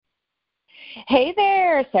Hey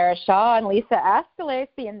there, Sarah Shaw and Lisa Askelace,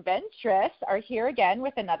 the inventress, are here again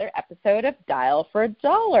with another episode of Dial for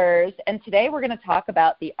Dollars. And today we're going to talk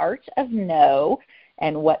about the art of no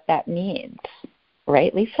and what that means.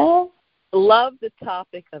 Right, Lisa? Love the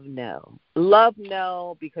topic of no. Love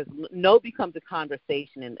no because no becomes a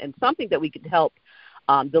conversation and something that we could help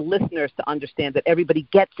the listeners to understand that everybody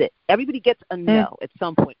gets it. Everybody gets a no at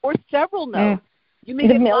some point or several no's. You may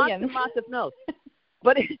get lots and lots of no's.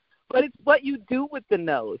 But it's what you do with the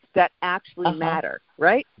no's that actually matter,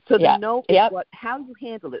 right? So the no is how you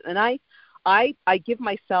handle it. And I give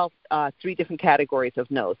myself 3 different categories of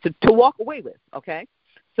no's to walk away with, okay?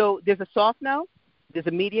 So there's a soft no, there's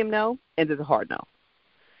a medium no, and there's a hard no.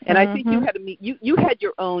 And I think you had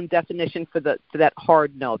your own definition for that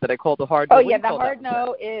hard no that I call the hard no. Oh, yeah, the hard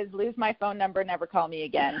no is lose my phone number, never call me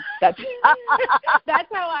again. That's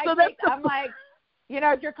how I'm like, you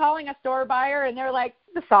know, if you're calling a store buyer and they're like,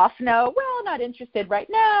 the soft no, well, not interested right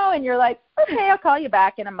now. And you're like, okay, I'll call you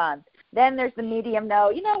back in a month. Then there's the medium no,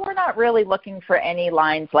 you know, we're not really looking for any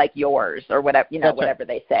lines like yours or whatever, you know, whatever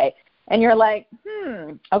they say. And you're like,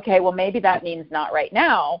 okay, well, maybe that means not right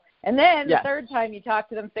now. And then the third time you talk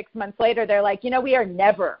to them 6 months later, they're like, you know, we are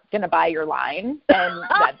never going to buy your line. And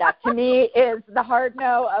that to me is the hard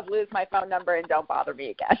no of lose my phone number and don't bother me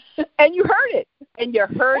again. And you heard it. And you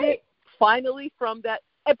heard it finally from that.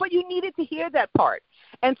 But you needed to hear that part.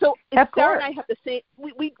 And so Sarah and I have the same,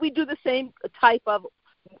 we do the same type of,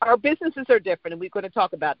 our businesses are different, and we're going to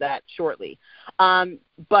talk about that shortly.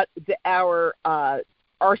 But our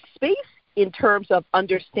space in terms of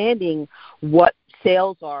understanding what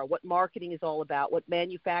sales are, what marketing is all about, what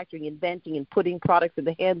manufacturing, inventing, and putting products in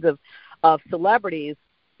the hands of celebrities,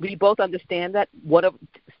 we both understand that.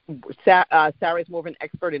 Sarah's more of an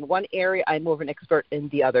expert in one area, I'm more of an expert in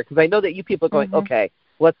the other, because I know that you people are going, okay,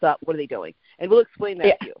 what's up, what are they doing? And we'll explain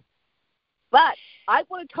that to you. But I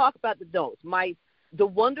want to talk about the no's. The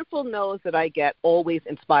wonderful no's that I get always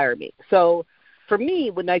inspire me. So for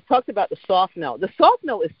me, when I talked about the soft no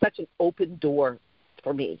is such an open door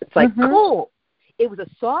for me. It's like, cool. It was a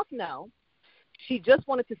soft no. She just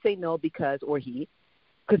wanted to say no because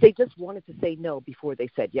they just wanted to say no before they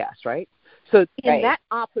said yes, right? So in that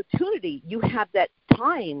opportunity, you have that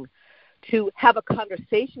time to have a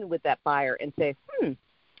conversation with that buyer and say,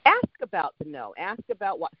 ask about the no. Ask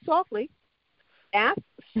about what, softly. Ask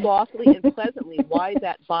softly and pleasantly why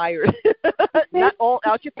that buyer, not all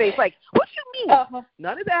out your face, like, what you mean?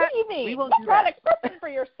 None of that. What do you mean? We won't do product's perfect for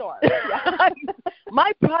your store?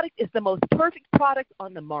 My product is the most perfect product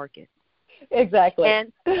on the market. Exactly.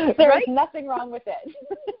 And there's nothing wrong with it.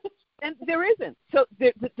 And there isn't. So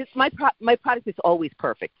my product is always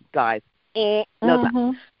perfect, guys.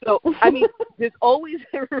 No. So I mean, there's always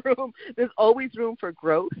room for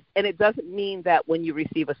growth, and it doesn't mean that when you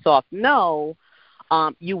receive a soft no,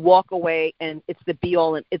 you walk away and it's the be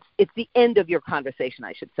all and it's the end of your conversation,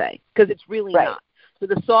 I should say, because it's really not. So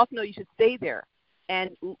the soft no, you should stay there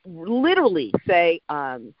and literally say,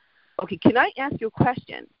 okay, can I ask you a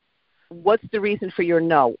question? What's the reason for your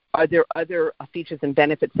no? Are there other features and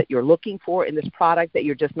benefits that you're looking for in this product that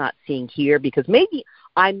you're just not seeing here? Because maybe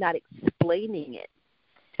I'm not explaining it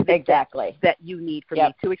to the depth that you need for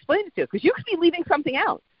me to explain it to. Because you could be leaving something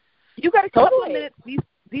out. You got a couple of minutes.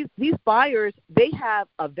 These buyers, they have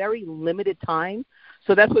a very limited time.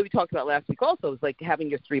 So that's what we talked about last week also, is like having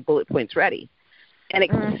your 3 bullet points ready and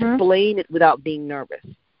explain it without being nervous.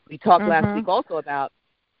 We talked last week also about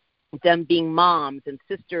them being moms and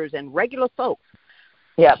sisters and regular folks.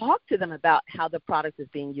 Talk to them about how the product is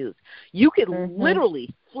being used. You could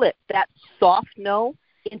literally flip that soft no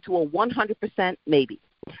into a 100% maybe.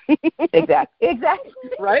 Exactly.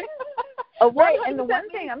 Right? And the one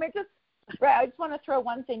thing, I just want to throw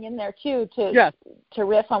one thing in there too to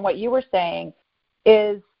riff on what you were saying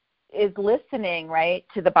is listening, right,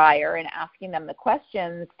 to the buyer and asking them the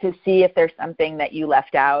questions to see if there's something that you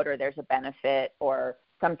left out or there's a benefit or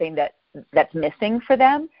something that's missing for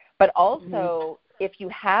them. But also if you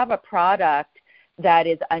have a product that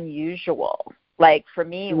is unusual, like for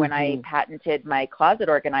me, when I patented my closet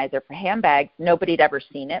organizer for handbags, nobody had ever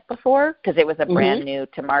seen it before because it was a brand new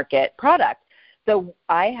to market product. So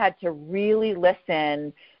I had to really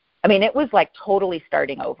listen. I mean, it was like totally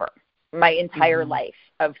starting over my entire life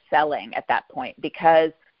of selling at that point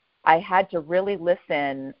because I had to really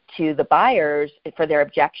listen to the buyers for their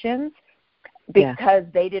objections because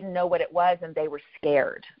they didn't know what it was and they were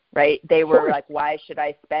scared, right? They were like, why should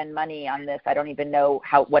I spend money on this? I don't even know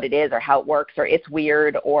what it is or how it works or it's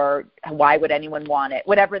weird or why would anyone want it?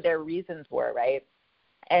 Whatever their reasons were, right?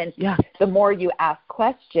 And the more you ask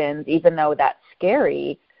questions, even though that's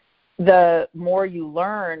scary, the more you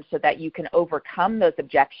learn so that you can overcome those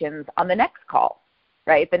objections on the next call,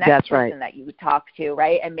 right? The next person that you talk to,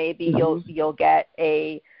 right? And maybe you'll get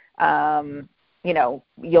a,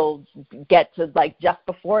 you'll get to like just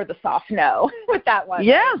before the soft no with that one.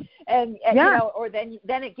 Yeah. And or then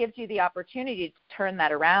it gives you the opportunity to turn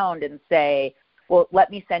that around and say, well, let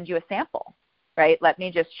me send you a sample, right? Let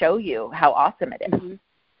me just show you how awesome it is.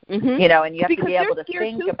 Mm-hmm. And you have to be able to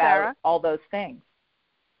think about Sarah, all those things.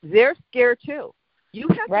 They're scared too. You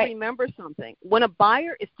have to remember something. When a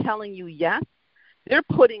buyer is telling you yes, they're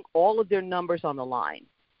putting all of their numbers on the line.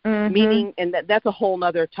 Mm-hmm. Meaning, and that's a whole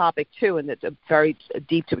other topic too, and it's very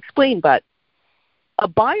deep to explain, but a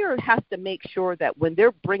buyer has to make sure that when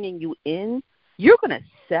they're bringing you in, you're going to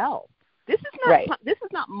sell. This is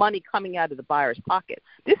not money coming out of the buyer's pocket.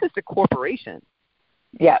 This is the corporation.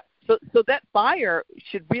 Yeah. So that buyer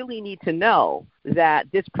should really need to know that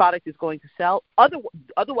this product is going to sell.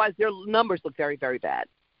 Otherwise, their numbers look very, very bad.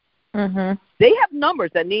 Mm-hmm. They have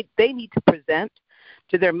numbers that they need to present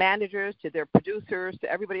to their managers, to their producers, to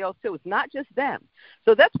everybody else too. It's not just them.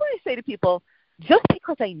 So that's why I say to people, just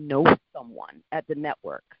because I know someone at the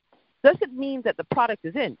network doesn't mean that the product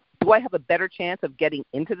is in. Do I have a better chance of getting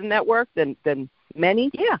into the network than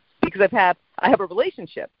many? Yeah, because I have a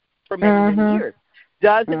relationship for many years.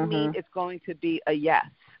 Doesn't mean it's going to be a yes.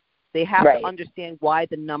 They have to understand why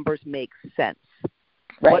the numbers make sense.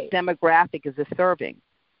 What demographic is it serving?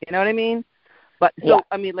 You know what I mean? But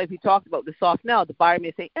I mean, like we talked about the soft no, the buyer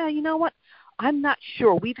may say, you know what? I'm not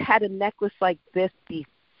sure. We've had a necklace like this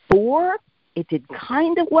before. It did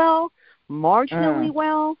kind of well, marginally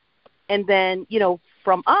well. And then,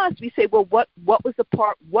 from us, we say, well, what was the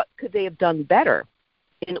part? What could they have done better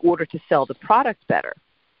in order to sell the product better?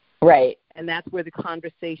 Right. And that's where the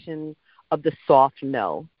conversation of the soft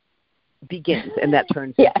no begins, and that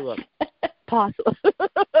turns into a possible.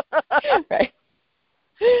 Right.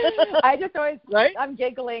 I just always, I'm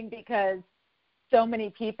giggling because so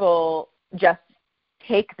many people just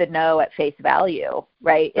take the no at face value,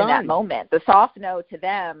 right, in that moment. The soft no to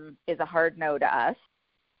them is a hard no to us,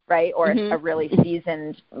 right, or a really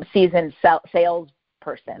seasoned sales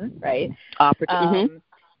person, right?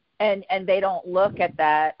 And they don't look at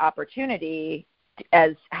that opportunity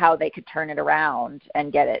as how they could turn it around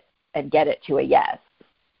and get it to a yes.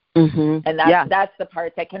 Mm-hmm. And that's the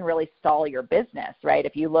part that can really stall your business, right?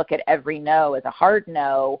 If you look at every no as a hard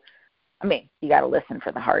no, I mean, you got to listen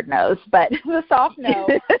for the hard no's, but the soft no,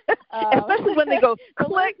 especially when they go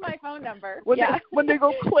click. My phone number. When they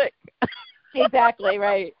go click. Exactly,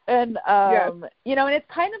 right. And, and it's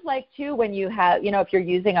kind of like, too, when you have, if you're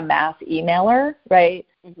using a mass emailer, right,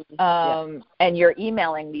 and you're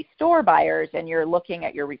emailing these store buyers and you're looking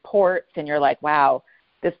at your reports and you're like, wow,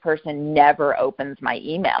 this person never opens my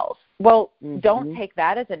emails. Well, don't take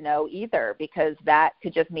that as a no either, because that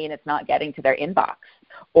could just mean it's not getting to their inbox,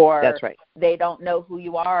 or they don't know who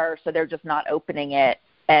you are, so they're just not opening it,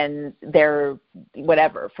 and they're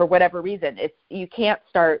for whatever reason. You can't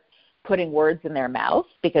start putting words in their mouth,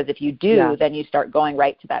 because if you do, then you start going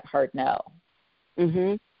right to that hard no.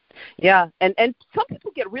 Mhm. Yeah, and some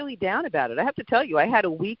people get really down about it. I have to tell you, I had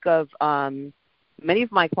a week of many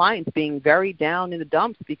of my clients being very down in the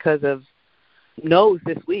dumps because of no's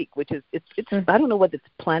this week, which is it's I don't know what it's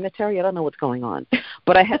planetary. I don't know what's going on,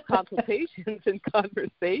 but I had consultations and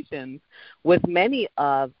conversations with many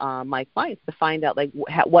of my clients to find out like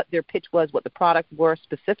what their pitch was, what the products were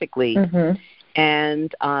specifically,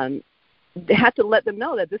 and they had to let them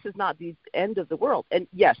know that this is not the end of the world. And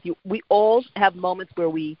yes, we all have moments where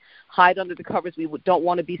we hide under the covers. We don't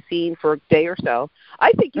want to be seen for a day or so.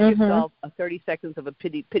 I think give yourself 30 seconds of a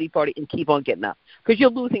pity party and keep on getting up, because you're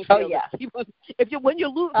losing sales. Oh, yeah. When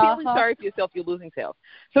you're feeling sorry for yourself, you're losing sales.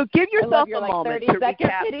 So give yourself a moment 30 second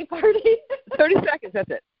recap. Pity party. 30 seconds. That's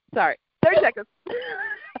it. Sorry. 30 seconds.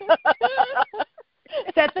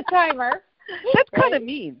 Set the timer. That's kind of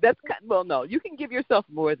mean. Well, no, you can give yourself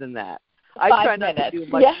more than that. 5 I try not minutes. to do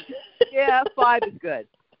much. Yeah, 5 is good.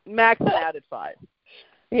 Max out at 5.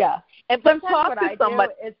 Yeah. And sometimes what I do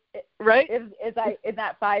is in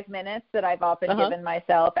that 5 minutes that I've often given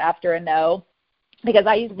myself after a no, because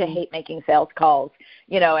I used to hate making sales calls,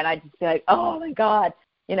 and I'd just be like, oh my God,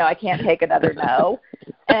 I can't take another no.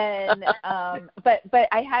 And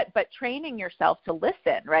but training yourself to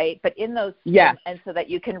listen, right? But in those and so that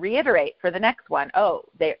you can reiterate for the next one,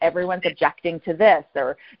 everyone's objecting to this,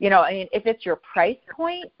 or if it's your price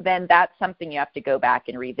point, then that's something you have to go back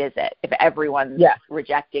and revisit if everyone's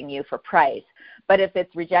rejecting you for price. But if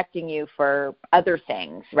it's rejecting you for other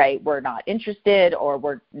things, right? We're not interested, or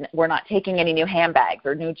we're not taking any new handbags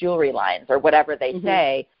or new jewelry lines or whatever they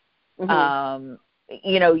say.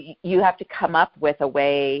 you have to come up with a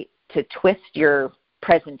way to twist your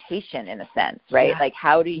presentation in a sense, right? Yeah. Like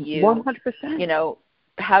how do you, 100%.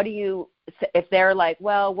 How do you, if they're like,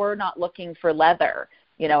 well, we're not looking for leather,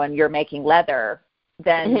 and you're making leather,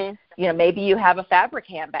 then, maybe you have a fabric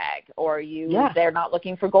handbag, or they're not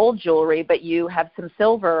looking for gold jewelry, but you have some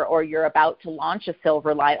silver, or you're about to launch a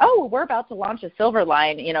silver line. Oh, we're about to launch a silver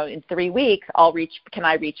line, in 3 weeks, can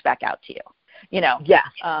I reach back out to you? Yeah.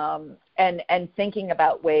 And thinking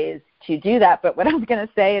about ways to do that. But what I was going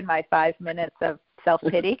to say in my 5 minutes of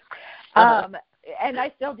self-pity, and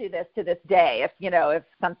I still do this to this day, if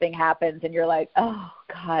something happens and you're like, oh,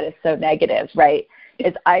 God, it's so negative, right,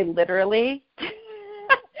 is I literally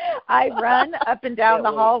I run up and down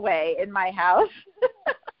the hallway in my house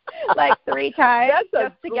like 3 times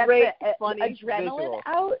just to get the adrenaline visual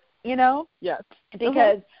out, Yes.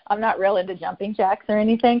 Because I'm not real into jumping jacks or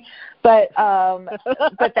anything, but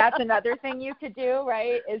that's another thing you could do,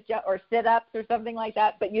 right? Or sit-ups or something like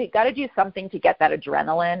that. But you got to do something to get that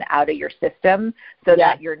adrenaline out of your system so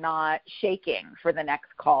that you're not shaking for the next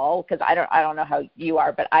call. Because I don't know how you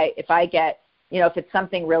are, but if I get, if it's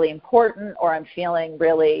something really important or I'm feeling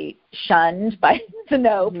really shunned by the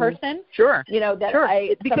no person, sure,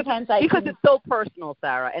 that because it's so personal,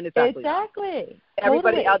 Sarah, and it's exactly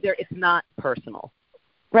everybody totally. Out there. It's not personal,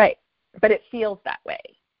 right? But it feels that way,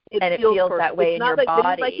 it feels that way in your body. It's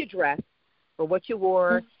not like your dress or what you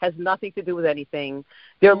wore has nothing to do with anything.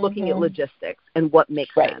 They're looking at logistics and what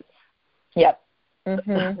makes sense. Yep.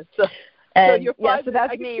 So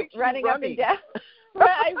that's me running up and down.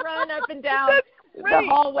 I run up and down the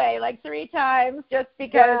hallway like 3 times just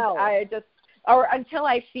because or until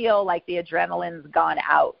I feel like the adrenaline's gone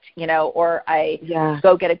out, or I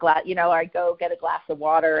go get a glass, or I go get a glass of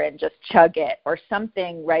water and just chug it or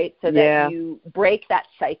something, right? So that you break that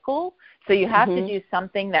cycle. So you have to do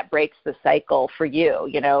something that breaks the cycle for you.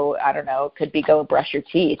 I don't know, it could be go brush your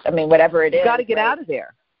teeth. I mean, whatever it is. You got to get out of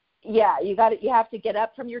there. Yeah, you have to get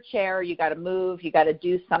up from your chair, you got to move, you got to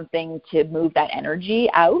do something to move that energy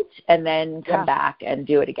out and then come back and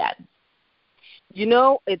do it again.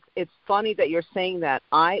 It's funny that you're saying that.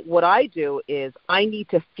 What I do is I need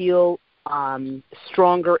to feel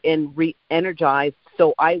stronger and re-energized,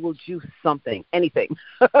 so I will do something, anything.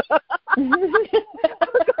 If I'm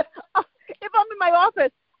in my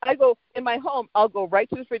office, in my home, I'll go right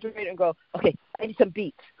to the refrigerator and go, okay, I need some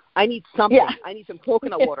beets. I need something. Yeah. I need some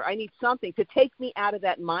coconut water. I need something to take me out of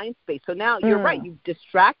that mind space. So now you're right. You've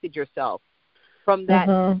distracted yourself from that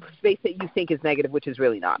space that you think is negative, which is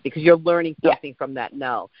really not, because you're learning something from that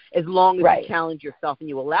no. As long as you challenge yourself and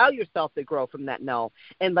you allow yourself to grow from that no.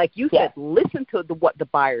 And like you said, listen to what the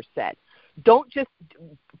buyer said. Don't just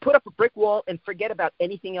put up a brick wall and forget about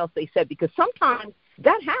anything else they said, because sometimes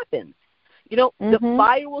that happens. The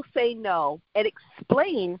buyer will say no and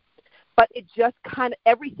explain, but it just kind of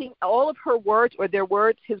everything, all of her words or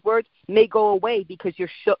his words may go away because you're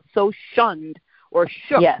so shunned or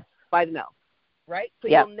shook by the no, right? So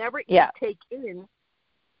you'll never take in.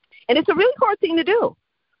 And it's a really hard thing to do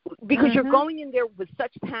because you're going in there with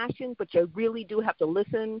such passion, but you really do have to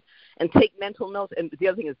listen and take mental notes. And the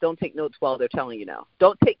other thing is, don't take notes while they're telling you no.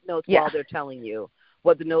 Don't take notes while they're telling you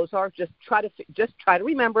what the no's are. Just try to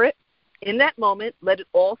remember it in that moment. Let it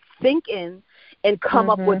all sink in and come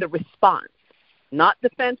up with a response, not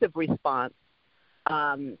defensive response,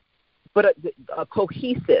 but a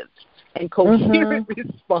cohesive and coherent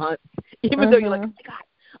response, even though you're like,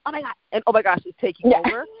 oh my God, and oh my gosh, it's taking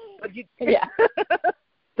over. But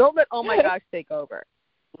don't let oh my gosh take over.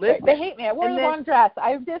 Listen. They hate me. I wore the wrong dress.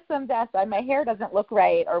 I did some dress. My hair doesn't look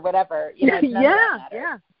right or whatever.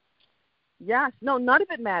 Yes. No, none of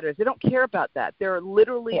it matters. They don't care about that. They're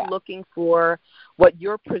literally looking for what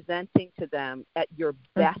you're presenting to them at your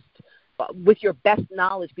best, with your best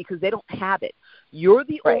knowledge, because they don't have it. You're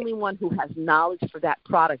the only one who has knowledge for that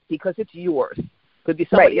product because it's yours. Could be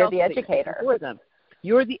somebody else. You're the educator. For them.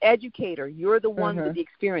 You're the educator. You're the one with the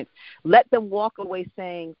experience. Let them walk away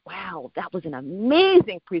saying, wow, that was an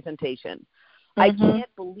amazing presentation. I can't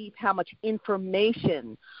believe how much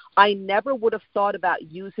information. I never would have thought about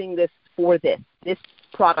using this for this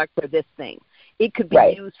product or this thing. It could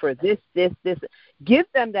be used for this. Give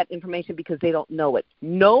them that information because they don't know it.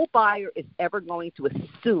 No buyer is ever going to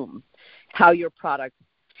assume how your product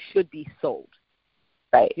should be sold.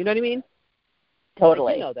 Right. You know what I mean?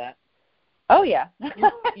 Totally. Like, you know that. Oh, yeah.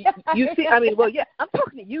 you see, I mean, I'm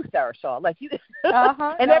talking to you, Sarah Shaw, like you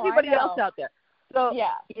and everybody else out there. So,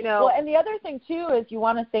 Well, and the other thing, too, is you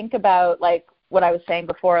want to think about, like, what I was saying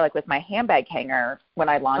before, like with my handbag hanger, when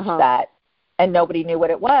I launched that and nobody knew what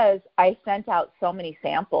it was, I sent out so many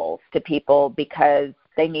samples to people because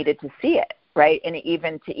they needed to see it, right? And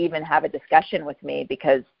even have a discussion with me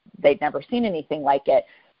because they'd never seen anything like it.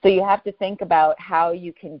 So you have to think about how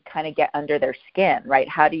you can kind of get under their skin, right?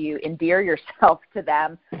 How do you endear yourself to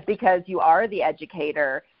them, because you are the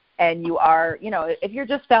educator and you are, if you're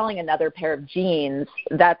just selling another pair of jeans,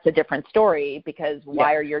 that's a different story, because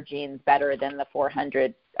why are your jeans better than the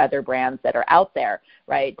 400 other brands that are out there,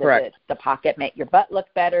 right? Does the pocket make your butt look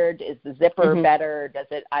better? Is the zipper better? Does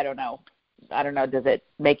it, I don't know, does it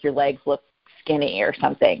make your legs look skinny or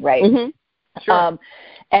something, right? Sure.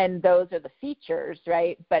 And those are the features,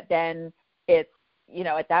 right? But then it's,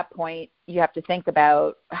 at that point, you have to think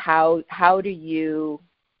about how do you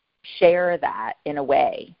share that in a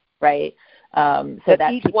way, right? So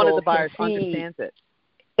that each one of the buyers understands it.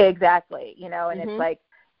 Exactly. And it's like,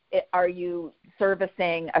 are you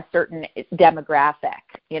servicing a certain demographic?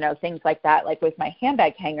 Things like that. Like with my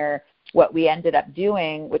handbag hanger, what we ended up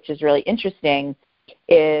doing, which is really interesting,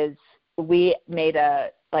 is we made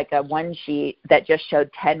a one sheet that just showed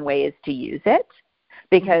 10 ways to use it,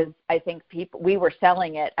 because I think we were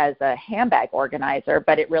selling it as a handbag organizer,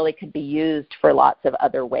 but it really could be used for lots of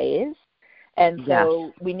other ways. And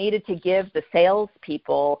so we needed to give the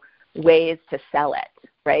salespeople ways to sell it,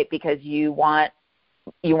 right? Because you want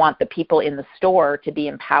the people in the store to be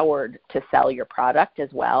empowered to sell your product as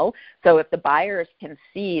well. So if the buyers can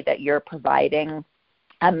see that you're providing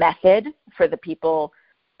a method for the people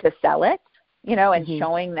to sell it, and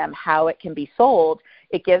showing them how it can be sold,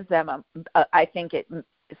 it gives them I think it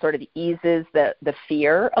sort of eases the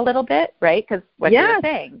fear a little bit, right? Because what you're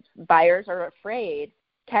saying, buyers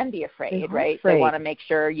can be afraid, right? They want to make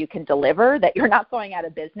sure you can deliver, that you're not going out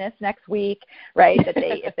of business next week, right? That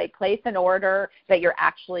if they place an order, that you're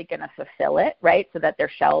actually going to fulfill it, right? So that their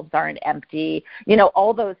shelves aren't empty.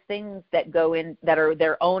 All those things that go in that are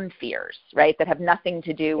their own fears, right? That have nothing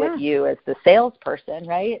to do with you as the salesperson,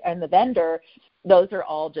 right? And the vendor, those are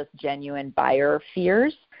all just genuine buyer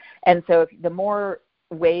fears. And so the more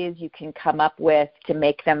ways you can come up with to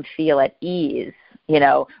make them feel at ease,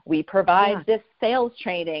 we provide this sales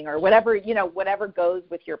training or whatever, whatever goes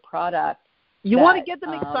with your product. You want to get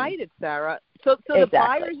them excited, Sarah. So the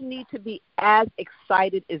buyers need to be as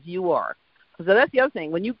excited as you are. So that's the other thing.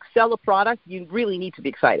 When you sell a product, you really need to be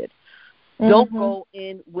excited. Don't go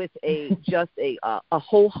in with just a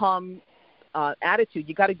ho-hum attitude.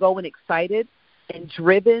 You got to go in excited and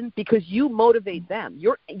driven, because you motivate them.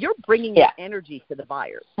 You're bringing your energy to the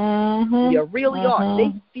buyers. You really are.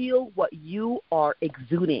 They feel what you are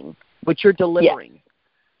exuding, what you're delivering.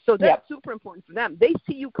 So that's super important for them. They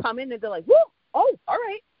see you come in and they're like, whoa, oh, all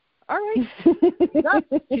right.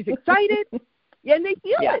 She's excited. Yeah, and they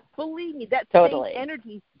feel it. Believe me, that same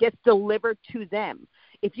energy gets delivered to them.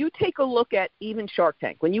 If you take a look at even Shark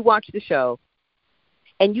Tank, when you watch the show,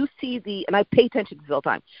 and you see and I pay attention to this all the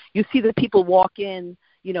time, you see the people walk in,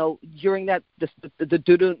 during the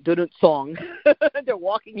doo-doo song. They're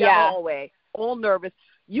walking down the hallway, all nervous.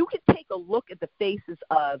 You can take a look at the faces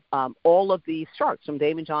of all of these sharks, from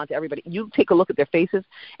Daymond John to everybody. You take a look at their faces,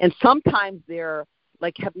 and sometimes they're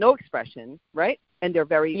have no expression, right? And they're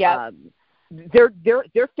very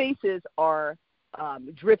their faces are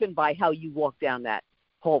driven by how you walk down that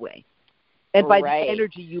hallway. And by the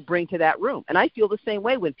energy you bring to that room. And I feel the same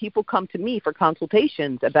way when people come to me for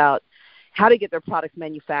consultations about how to get their products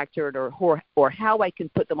manufactured or how I can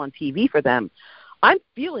put them on TV for them. I'm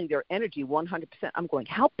feeling their energy 100%. I'm going,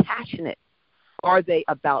 how passionate are they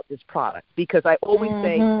about this product? Because I always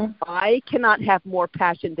say, I cannot have more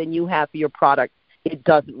passion than you have for your product. It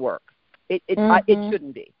doesn't work. It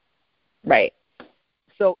shouldn't be. Right.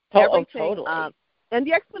 So everything, and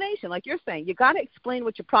the explanation, like you're saying, you got to explain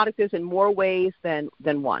what your product is in more ways than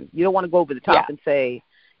one. You don't want to go over the top and say,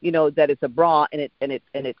 that it's a bra and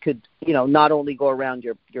it could, not only go around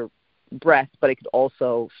your breast, but it could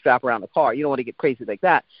also strap around the car. You don't want to get crazy like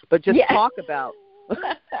that, but just talk about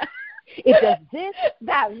it does this,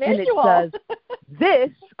 that visual, and it does this.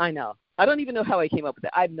 I know. I don't even know how I came up with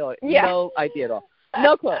it. I have no idea at all.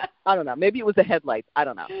 No clue. I don't know. Maybe it was the headlights. I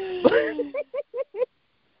don't know.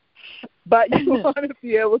 But you want to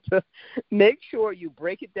be able to make sure you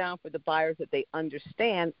break it down for the buyers that they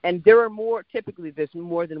understand. And there's more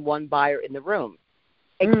than one buyer in the room.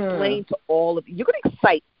 Explain to all of you. You're going to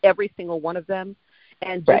excite every single one of them,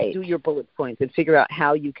 and just do your bullet points and figure out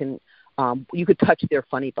how you can you could touch their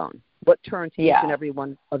funny bone. What turns each and every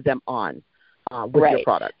one of them on with your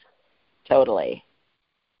product. Totally.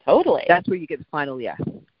 That's where you get the final yes.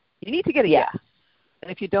 You need to get a yes.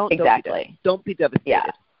 And if you don't, don't be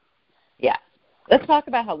devastated. Yeah. Let's talk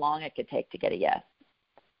about how long it could take to get a yes.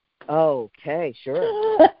 Okay,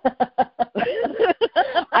 sure.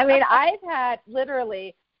 I mean, I've had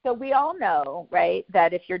literally So we all know, right,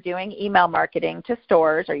 that if you're doing email marketing to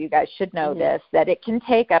stores, or you guys should know this, that it can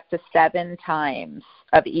take up to 7 times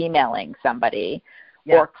of emailing somebody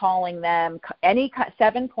or calling them,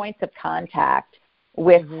 7 points of contact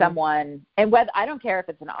with someone. And whether, I don't care if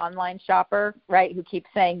it's an online shopper, right, who keeps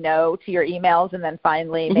saying no to your emails and then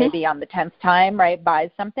finally maybe on the 10th time, right, buys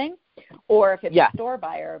something, or if it's a store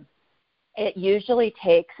buyer, it usually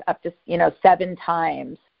takes up to, 7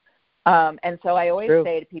 times. And so I always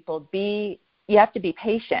say to people, you have to be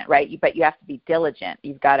patient, right? But you have to be diligent.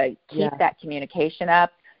 You've got to keep that communication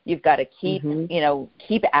up. You've got to keep,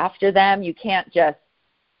 keep after them. You can't just,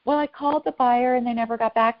 well, I called the buyer and they never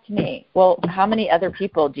got back to me. Well, how many other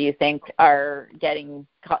people do you think are getting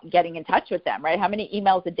in touch with them, right? How many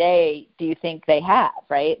emails a day do you think they have,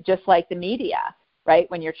 right? Just like the media, right?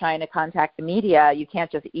 When you're trying to contact the media, you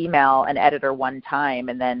can't just email an editor one time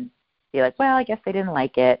and then be like, well, I guess they didn't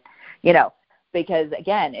like it, because,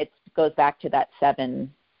 again, it goes back to that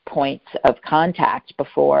 7 points of contact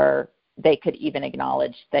before they could even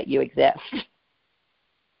acknowledge that you exist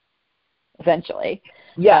eventually.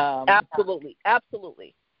 Yeah, absolutely.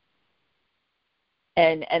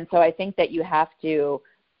 And so I think that you have to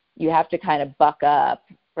kind of buck up,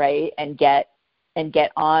 right, and get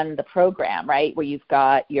on the program, right, where you've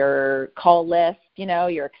got your call list,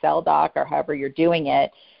 your Excel doc or however you're doing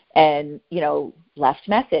it, and, left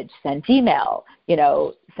message, sent email,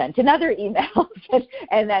 sent another email,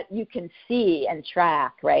 and that you can see and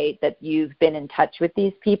track, right, that you've been in touch with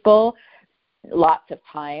these people lots of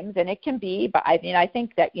times. And it can be, but I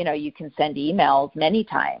think that, you can send emails many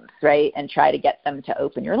times, right, and try to get them to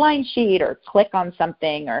open your line sheet or click on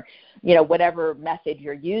something or, whatever method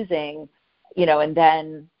you're using, and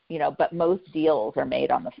then, but most deals are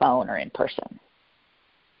made on the phone or in person,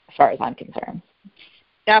 as far as I'm concerned.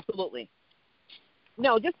 Absolutely.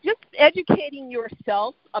 No, just educating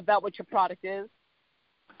yourself about what your product is.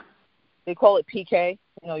 They call it PK.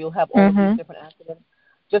 You'll have all of these different acronyms.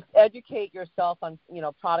 Just educate yourself on,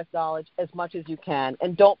 product knowledge as much as you can.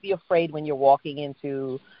 And don't be afraid when you're walking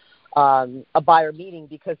into a buyer meeting,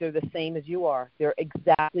 because they're the same as you are. They're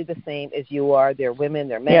exactly the same as you are. They're women,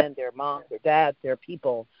 they're men, they're moms, they're dads, they're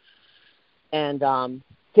people. And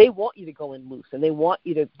they want you to go in loose, and they want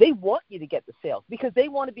you to get the sales because they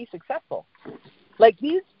want to be successful. Like,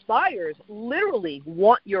 these buyers literally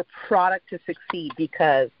want your product to succeed,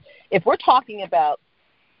 because if we're talking about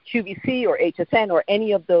QVC or HSN or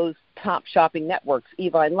any of those top shopping networks,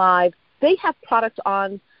 Evine Live, they have products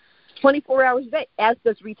on 24 hours a day, as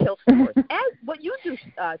does retail stores. As what you do,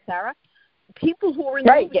 Sarah, people who are in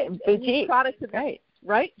boutiques, products,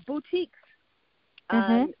 right? Boutiques,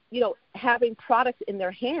 having products in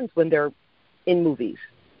their hands when they're in movies,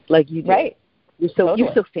 like you do. Right. You're so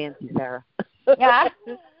fancy, Sarah. Yeah,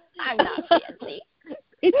 I'm not fancy.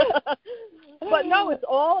 But no, it's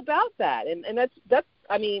all about that, and that's.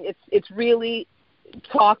 I mean, it's really,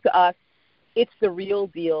 talk to us. It's the real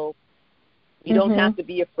deal. You don't have to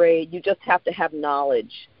be afraid. You just have to have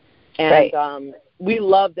knowledge. And we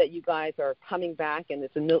love that you guys are coming back, and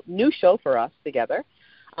it's a new show for us together.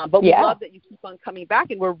 But we love that you keep on coming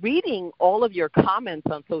back, and we're reading all of your comments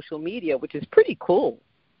on social media, which is pretty cool.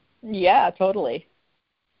 Yeah, totally.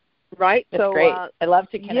 Right? That's great. I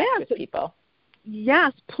love to connect with people.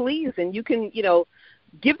 Yes, please. And you can,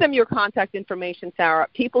 give them your contact information, Sarah.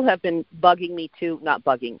 People have been bugging me too, not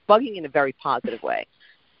bugging in a very positive way.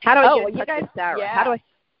 How do I get in touch with Sarah? Yeah. How do I?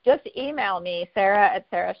 Just email me,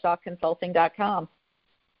 sarah@sarahshawconsulting.com.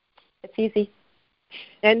 It's easy.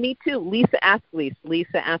 And me too, Lisa Askley.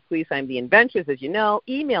 Lisa Askley, I'm the Inventress, as you know.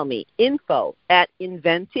 Email me,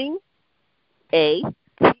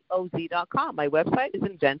 info@inventingatoz.com. My website is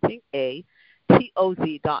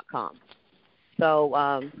inventingatoz.com.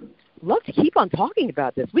 So love to keep on talking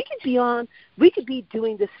about this. We could be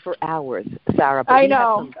doing this for hours, Sarah. But I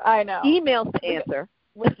know. Emails to answer.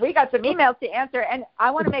 We got some emails to answer, and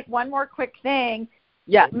I want to make one more quick thing.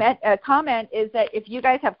 Yeah. A comment is that if you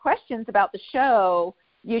guys have questions about the show,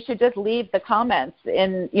 you should just leave the comments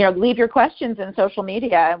leave your questions in social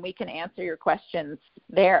media, and we can answer your questions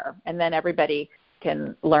there, and then everybody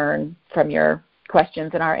can learn from your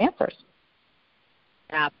questions and our answers.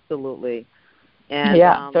 Absolutely. And,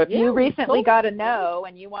 so if you recently got a no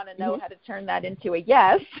and you want to know how to turn that into a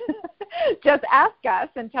yes, just ask us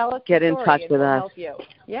and tell us. Get in touch with us. Help you.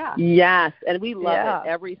 Yeah. Yes, and we love it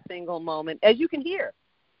every single moment. As you can hear,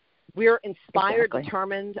 we're inspired,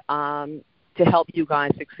 determined to help you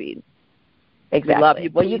guys succeed. Exactly. We love you.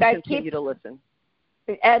 Well, you guys continue to listen.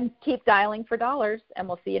 And keep dialing for dollars, and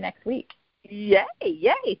we'll see you next week.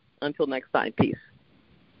 Yay. Until next time. Peace.